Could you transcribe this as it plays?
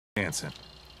Hansen.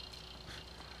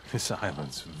 This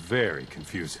island's very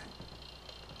confusing.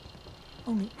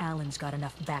 Only Alan's got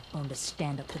enough backbone to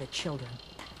stand up to the children.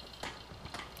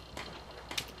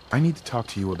 I need to talk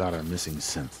to you about our missing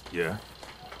synth. Yeah?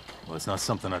 Well, it's not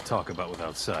something I talk about with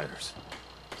outsiders.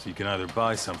 So you can either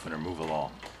buy something or move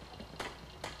along.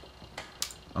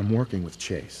 I'm working with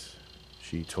Chase.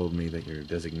 She told me that your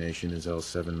designation is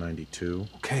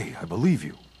L792. Okay, I believe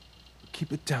you. But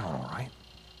keep it down, all right?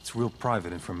 It's real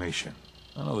private information.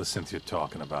 I know the synth you're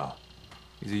talking about.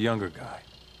 He's a younger guy.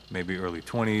 Maybe early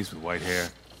 20s with white hair.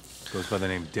 Goes by the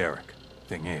name Derek.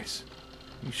 Thing is,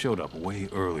 he showed up way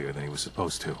earlier than he was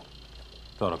supposed to.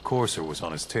 Thought a courser was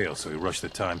on his tail, so he rushed the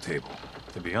timetable.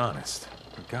 To be honest,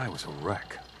 the guy was a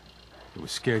wreck. He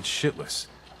was scared shitless,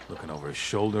 looking over his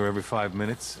shoulder every 5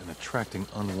 minutes and attracting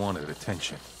unwanted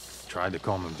attention. Tried to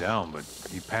calm him down, but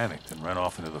he panicked and ran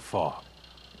off into the fog.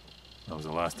 That was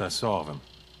the last I saw of him.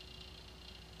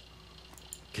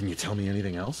 Can you tell me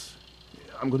anything else?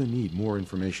 I'm gonna need more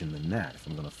information than that if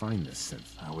I'm gonna find this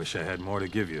synth. I wish I had more to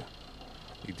give you.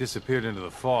 He disappeared into the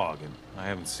fog, and I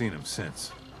haven't seen him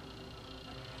since.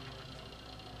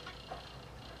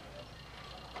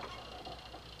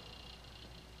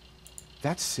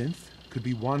 That synth could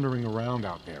be wandering around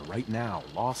out there right now,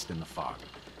 lost in the fog.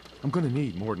 I'm gonna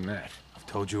need more than that. I've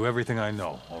told you everything I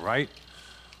know, all right?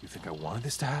 You think I wanted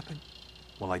this to happen?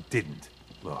 Well, I didn't.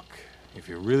 Look, if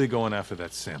you're really going after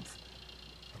that synth,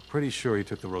 I'm pretty sure he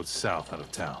took the road south out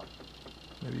of town.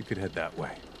 Maybe you could head that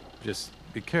way. Just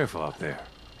be careful out there.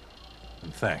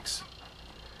 And thanks.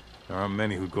 There aren't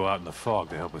many who go out in the fog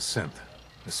to help a synth,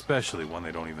 especially one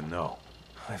they don't even know.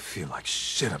 I feel like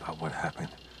shit about what happened.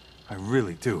 I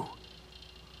really do.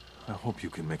 I hope you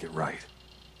can make it right.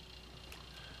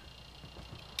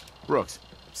 Brooks.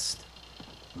 Psst.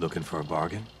 Looking for a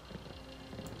bargain?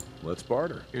 Let's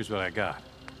barter. Here's what I got.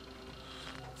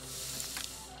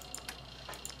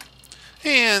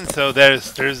 And so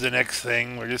there's the next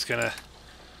thing. We're just gonna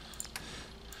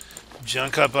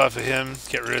junk up off of him,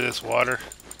 get rid of this water,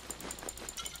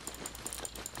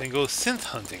 then go synth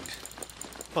hunting.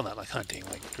 Well, not like hunting,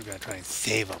 like we're gonna try and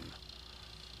save him.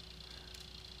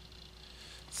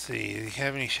 Let's see, do you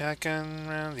have any shotgun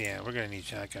rounds? Yeah, we're gonna need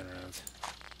shotgun rounds.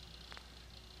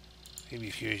 Maybe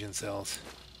fusion cells.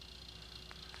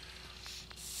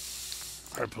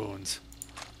 Harpoons.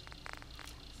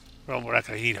 Well, we're not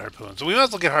going to need harpoons. So we might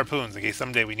as well get harpoons in case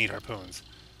someday we need harpoons.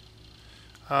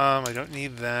 I don't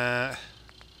need that.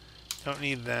 Don't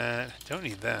need that. Don't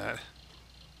need that.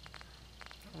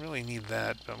 Don't really need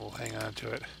that, but we'll hang on to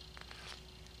it.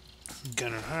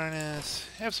 Gunner harness.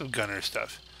 Have some gunner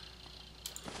stuff.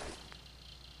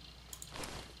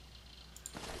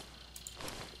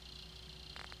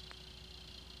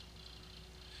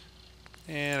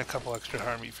 And a couple extra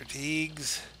army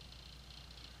fatigues.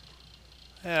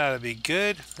 That'll be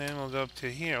good. Then we'll go up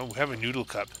to here. Oh, we have a noodle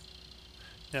cup.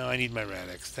 No, I need my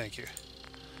Radix. Thank you.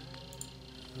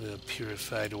 The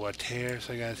purified water.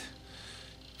 So I got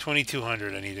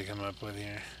 2,200 I need to come up with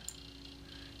here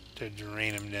to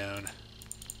drain them down.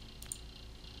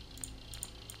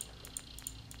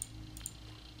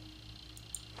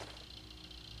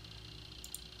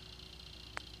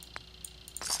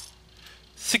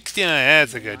 $69.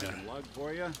 That's a good one. Lug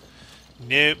for you?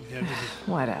 Nope.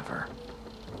 Whatever.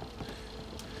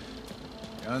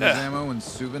 Guns, ammo, and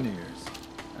souvenirs.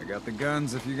 I got the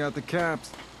guns if you got the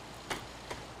caps.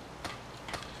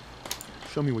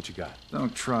 Show me what you got.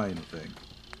 Don't try anything.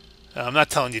 I'm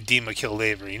not telling you Dima killed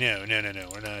Avery. No, no, no, no.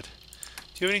 We're not.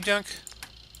 Do you have any junk?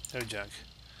 No junk.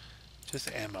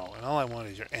 Just ammo. And all I want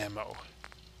is your ammo.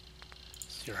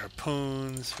 Your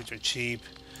harpoons, which are cheap.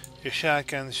 Your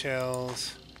shotgun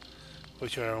shells,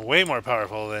 which are way more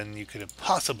powerful than you could have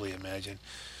possibly imagined.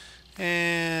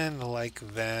 And like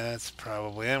that's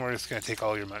probably... And we're just going to take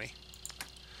all your money.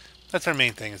 That's our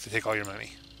main thing, is to take all your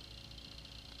money.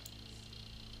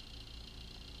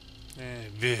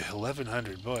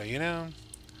 1,100, boy, you know,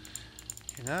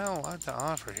 you're not a lot to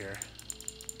offer here.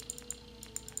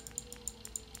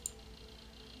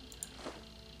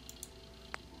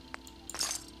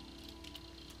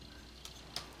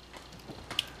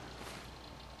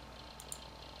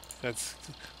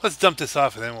 Let's dump this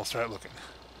off and then we'll start looking.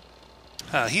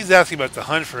 He's asking about the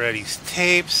hunt for Eddie's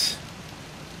tapes.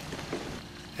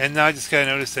 And now I just gotta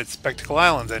notice that Spectacle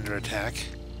Island's under attack.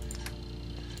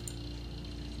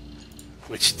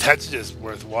 Which, that's just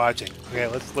worth watching. Okay,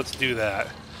 let's do that.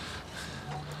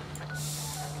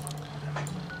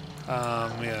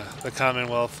 Yeah, the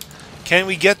Commonwealth. Can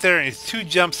we get there in 2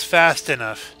 jumps fast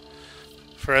enough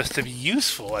for us to be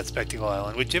useful at Spectacle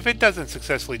Island? Which, if it doesn't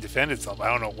successfully defend itself, I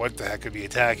don't know what the heck could be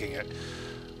attacking it.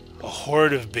 A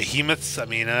horde of behemoths? I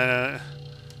mean,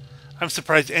 I'm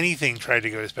surprised anything tried to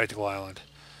go to Spectacle Island.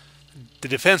 The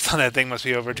defense on that thing must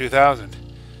be over 2,000.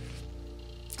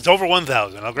 It's over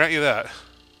 1,000, I'll grant you that.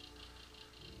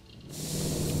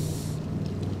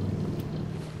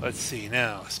 Let's see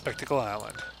now. Spectacle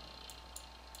Island.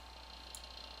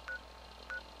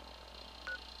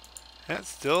 Yeah,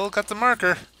 still got the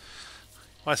marker.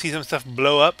 Want to see some stuff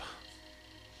blow up?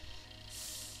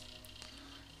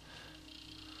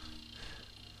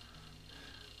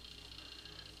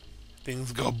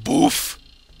 Things go boof.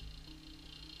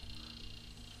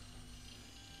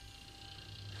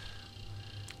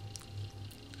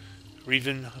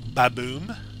 Even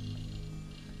baboom.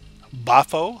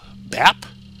 Bafo. Bap.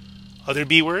 Other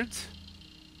B words.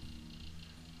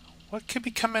 What could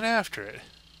be coming after it?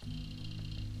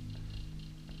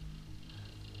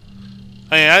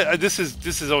 I mean, this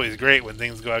is always great when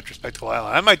things go after Spectacle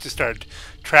Island. I might just start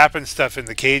trapping stuff in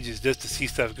the cages just to see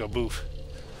stuff go boof.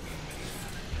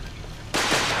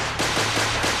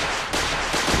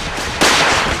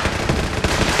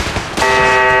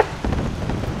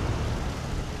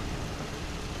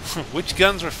 Which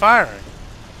guns were firing?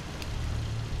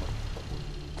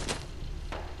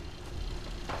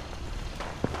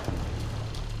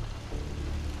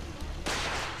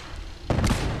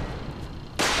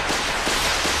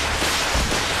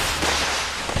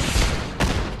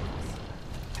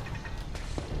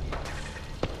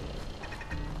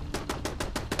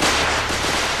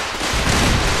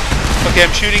 Okay,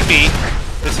 I'm shooting me.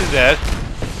 This is dead.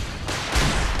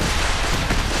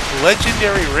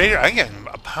 Legendary Raider. I'm getting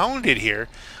pounded here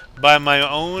by my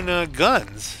own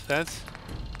guns. That's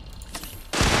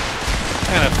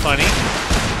kind of funny.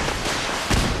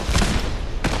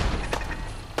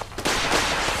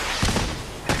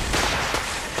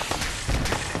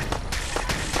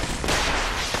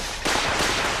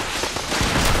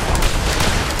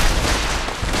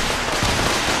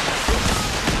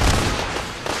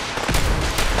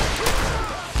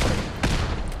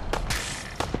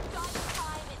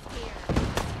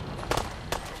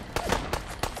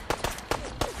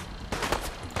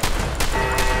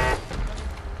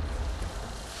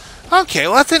 Okay,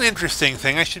 well that's an interesting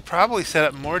thing. I should probably set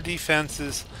up more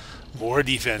defenses. More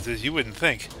defenses, you wouldn't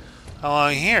think.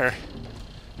 Along here.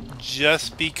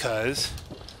 Just because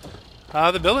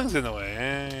the building's in the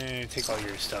way. Take all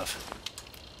your stuff.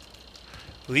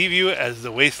 Leave you as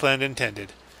the wasteland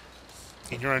intended.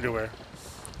 In your underwear.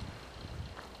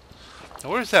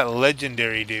 Now where's that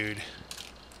legendary dude?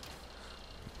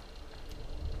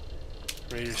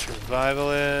 Raider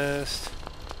Survivalist.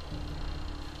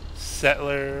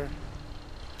 Settler.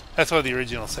 That's one of the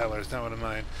original settlers, not one of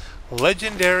mine.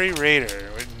 Legendary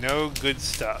Raider with no good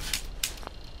stuff.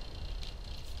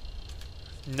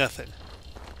 Nothing.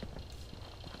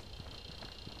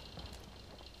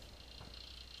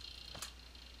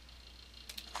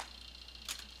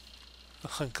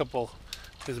 A couple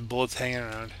just bullets hanging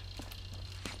around.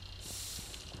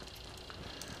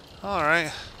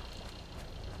 Alright.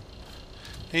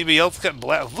 Anybody else got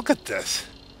blasted? Look at this.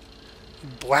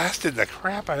 Blasted the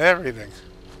crap out of everything.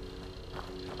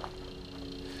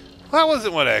 Well, that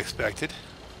wasn't what I expected.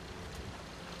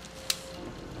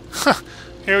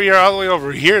 Here we are all the way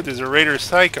over here. There's a Raider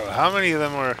Psycho. How many of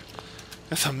them were...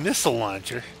 There's a missile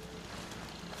launcher.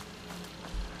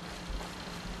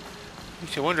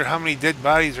 Makes you wonder how many dead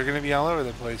bodies are going to be all over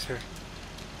the place here.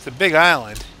 It's a big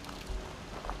island.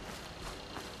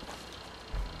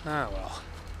 Ah, well.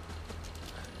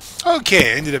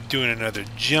 Okay, I ended up doing another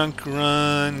junk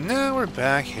run. Now we're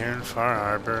back here in Far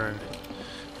Harbor and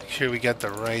make sure we got the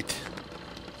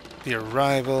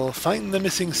arrival, find the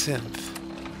missing synth.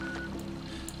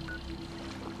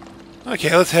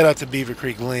 Okay, let's head out to Beaver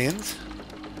Creek Lanes.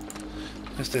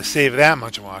 Just to save that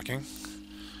much walking.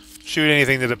 Shoot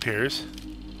anything that appears.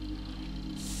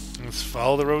 Let's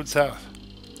follow the road south.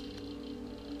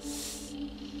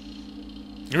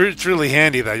 It's really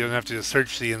handy that you don't have to just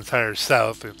search the entire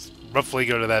south. It's roughly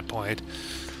go to that point.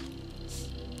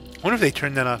 I wonder if they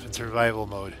turn that off in survival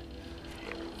mode.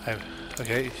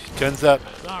 Okay, guns up.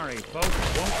 Sorry, folks,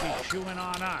 won't be chewing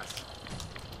on us.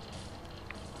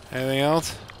 Anything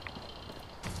else?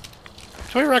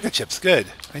 Toy rocket chips, good.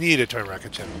 I need a toy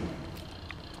rocket chip.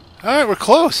 Alright, we're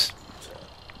close.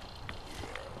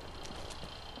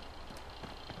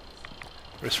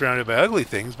 We're surrounded by ugly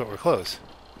things, but we're close.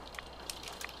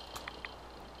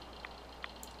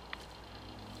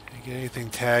 Get anything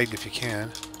tagged if you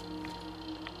can.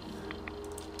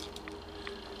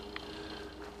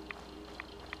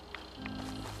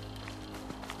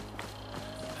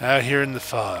 Out here in the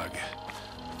fog,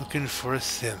 looking for a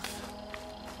synth.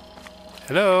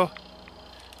 Hello?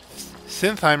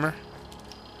 Synthheimer.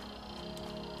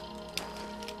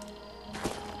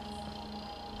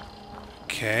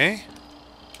 Okay.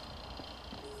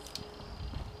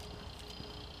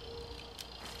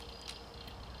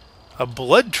 A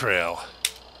blood trail.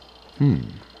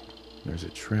 There's a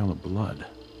trail of blood.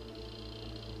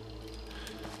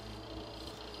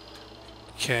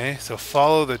 Okay, so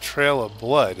follow the trail of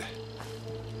blood.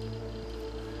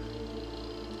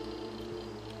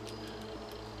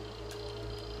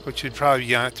 Which would probably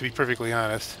be, to be perfectly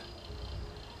honest,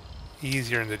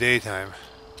 easier in the daytime.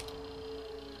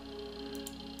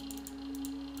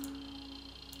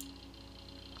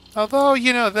 Although,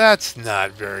 you know, that's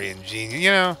not very ingenious.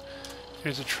 You know,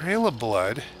 there's a trail of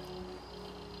blood.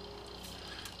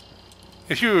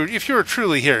 If you were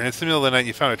truly here and it's the middle of the night and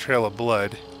you found a trail of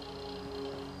blood,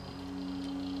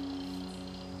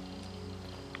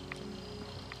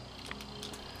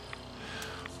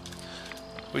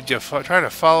 would you try to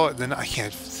follow it? Then I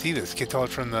can't see this. Can't tell it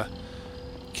from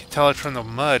the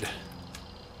mud.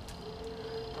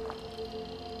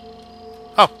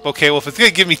 Oh, okay. Well, if it's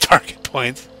gonna give me target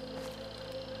points,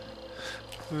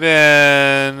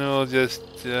 then we'll just.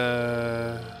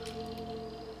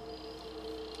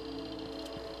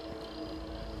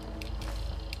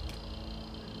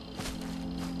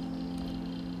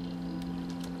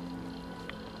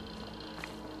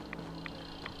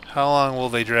 How long will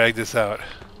they drag this out?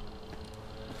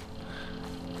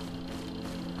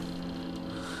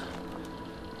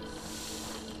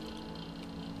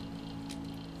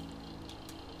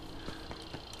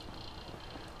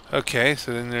 Okay,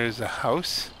 so then there's a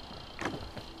house.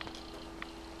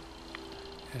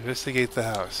 Investigate the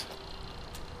house.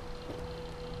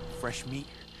 Fresh meat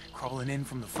crawling in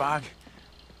from the fog.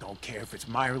 Don't care if it's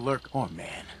Mirelurk or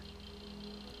man.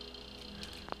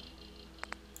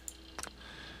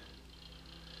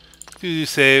 Do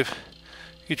save.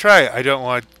 You try it. I don't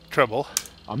want trouble.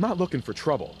 I'm not looking for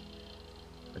trouble.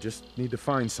 I just need to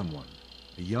find someone.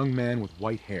 A young man with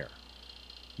white hair.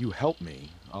 You help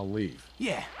me, I'll leave.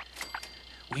 Yeah,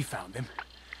 we found him.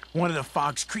 One of the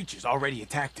fog's creatures already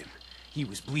attacked him. He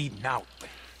was bleeding out, but,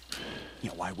 you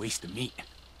know, why waste the meat?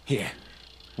 Here,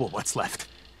 well, what's left?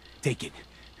 Take it.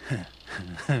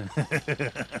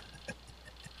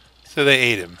 So they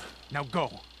ate him. Now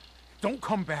go. Don't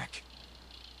come back.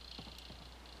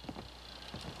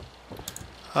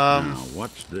 Now,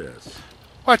 watch this.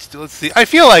 Let's see. I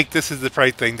feel like this is the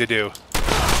right thing to do.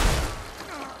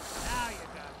 Now you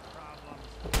got problems.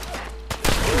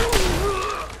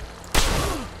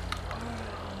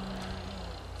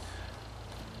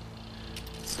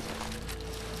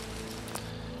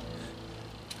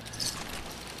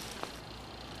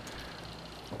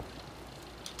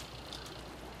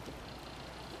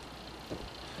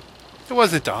 It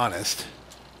wasn't honest.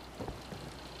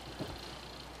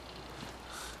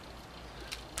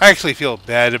 I actually feel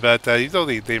bad about that, even though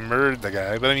they murdered the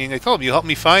guy. But I mean, I told him, you help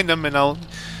me find him, and I'll...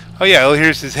 Oh yeah, well,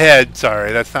 here's his head.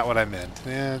 Sorry, that's not what I meant.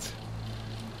 Yeah, it's...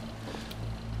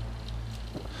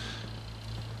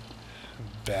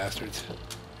 Bastards.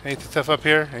 Any stuff up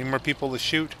here? Any more people to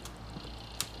shoot?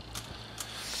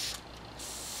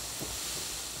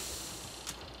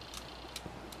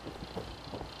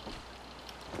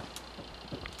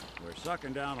 We're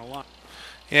sucking down a lot.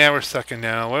 Yeah, we're sucking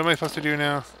now. What am I supposed to do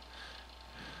now?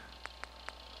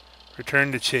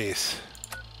 Return to chase.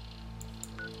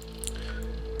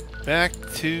 Back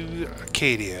to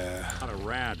Arcadia. Not a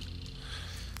rad.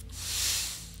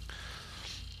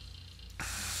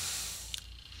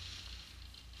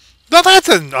 Well, that's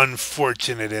an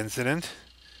unfortunate incident.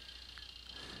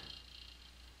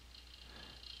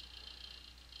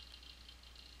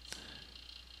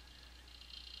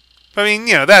 I mean,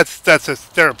 you know, that's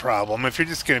their problem. If you're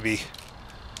just going to be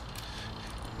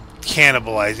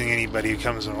cannibalizing anybody who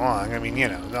comes along, I mean, you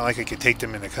know, not like I could take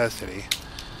them into custody.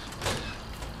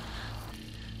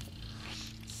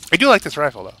 I do like this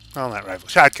rifle, though. Oh, not rifle.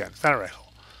 Shotgun. It's not a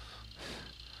rifle.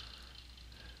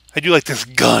 I do like this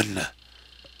gun.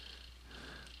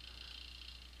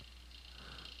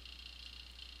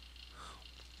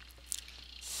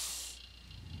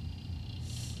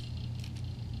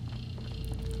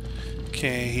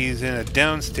 Okay, he's in a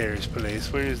downstairs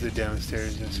place. Where is the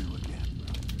downstairs?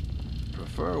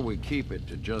 Prefer we keep it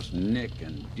to just Nick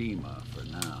and Dima for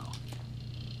now.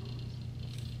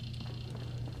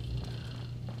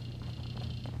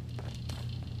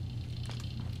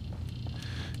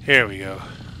 Here we go.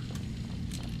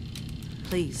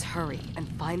 Please hurry and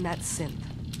find that synth.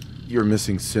 Your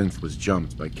missing synth was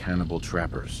jumped by cannibal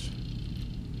trappers.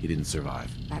 He didn't survive.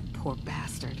 That poor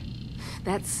bastard.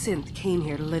 That synth came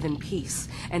here to live in peace,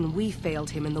 and we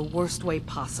failed him in the worst way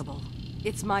possible.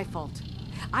 It's my fault.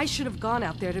 I should have gone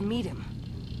out there to meet him.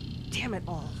 Damn it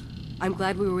all. I'm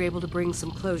glad we were able to bring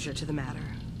some closure to the matter.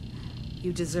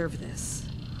 You deserve this.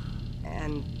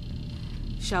 And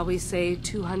shall we say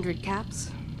 200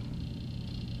 caps?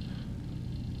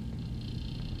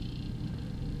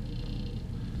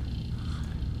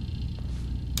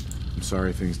 I'm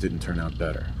sorry things didn't turn out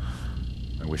better.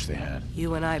 I wish they had.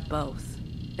 You and I both.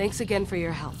 Thanks again for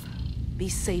your help. Be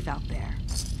safe out there.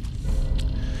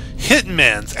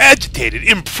 Hitman's agitated,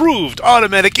 improved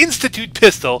automatic institute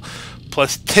pistol,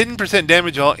 plus 10%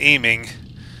 damage while aiming,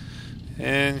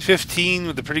 and 15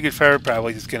 with a pretty good fire.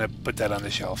 Probably just gonna put that on the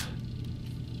shelf,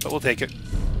 but we'll take it.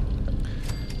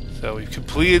 So we've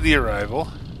completed the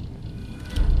arrival.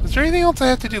 Is there anything else I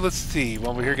have to do? Let's see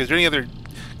while we're here. Is there any other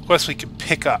quests we can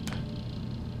pick up?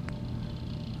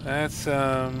 That's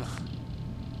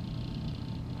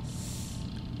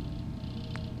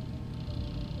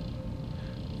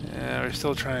yeah, we're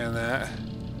still trying that.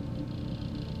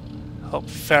 Help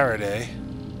Faraday.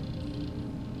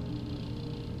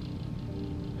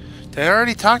 Did I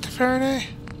already talk to Faraday?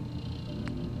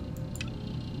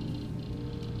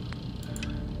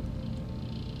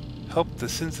 Help the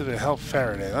sense of it. Help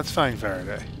Faraday. Let's find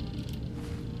Faraday.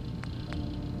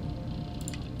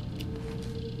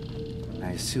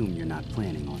 I assume you're not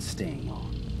planning on staying on.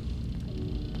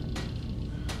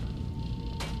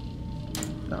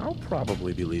 I'll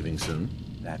probably be leaving soon.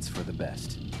 That's for the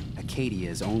best. Acadia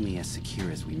is only as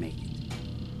secure as we make it.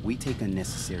 We take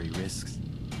unnecessary risks,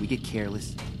 we get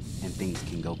careless, and things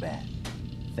can go bad.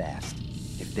 Fast.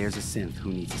 If there's a synth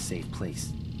who needs a safe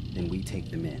place, then we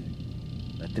take them in.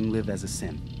 Let them live as a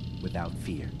synth, without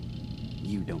fear.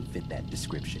 You don't fit that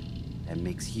description. That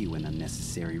makes you an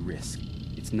unnecessary risk.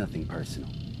 It's nothing personal.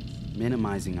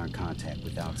 Minimizing our contact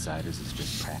with outsiders is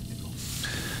just practical.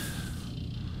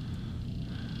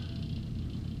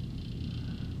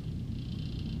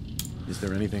 Is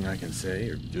there anything I can say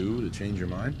or do to change your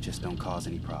mind? Just don't cause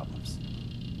any problems.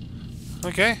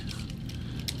 Okay.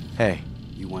 Hey,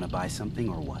 you want to buy something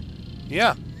or what?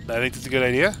 Yeah, I think that's a good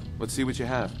idea. Let's see what you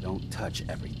have. Don't touch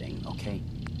everything, okay?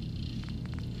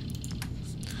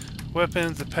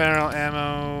 Weapons, apparel,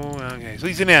 ammo. Okay, so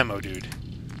he's an ammo dude.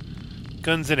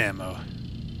 Guns and ammo.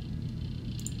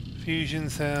 Fusion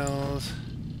cells.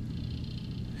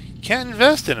 Can't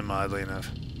invest in them, oddly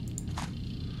enough.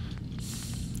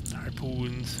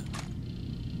 Harpoons.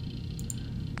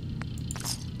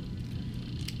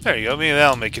 There you go. Maybe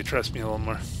that'll make you trust me a little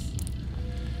more.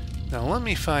 Now let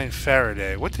me find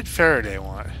Faraday. What did Faraday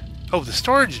want? Oh, the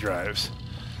storage drives.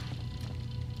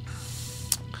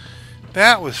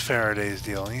 That was Faraday's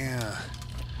deal, yeah.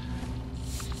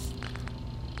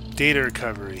 Data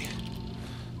recovery.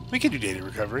 We can do data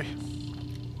recovery.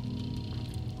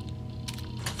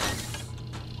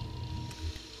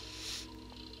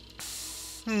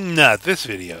 Not this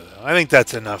video, though. I think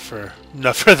that's enough for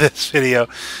this video.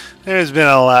 There's been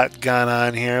a lot gone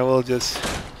on here. We'll just...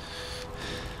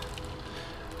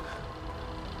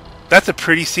 That's a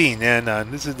pretty scene,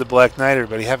 and this is the Black Knight.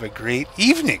 Everybody have a great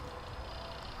evening.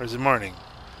 Or is it morning?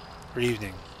 Or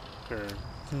evening? Or...